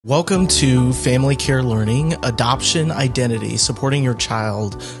Welcome to Family Care Learning, Adoption Identity, supporting your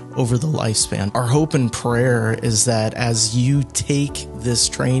child over the lifespan. Our hope and prayer is that as you take this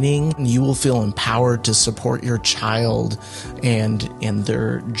training, you will feel empowered to support your child and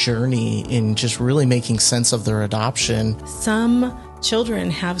their journey in just really making sense of their adoption. Some children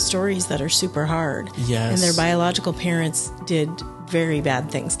have stories that are super hard. Yes. And their biological parents did very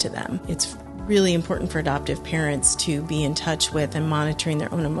bad things to them. It's really important for adoptive parents to be in touch with and monitoring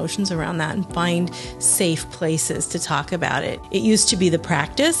their own emotions around that and find safe places to talk about it. It used to be the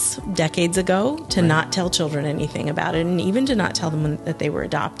practice decades ago to not tell children anything about it and even to not tell them that they were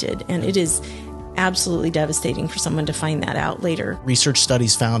adopted. And it is absolutely devastating for someone to find that out later. Research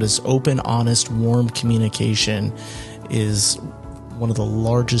studies found is open, honest, warm communication is one of the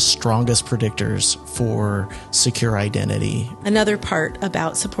largest, strongest predictors for secure identity. Another part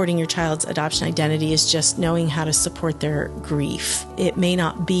about supporting your child's adoption identity is just knowing how to support their grief. It may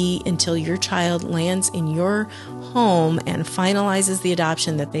not be until your child lands in your home and finalizes the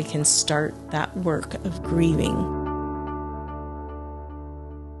adoption that they can start that work of grieving.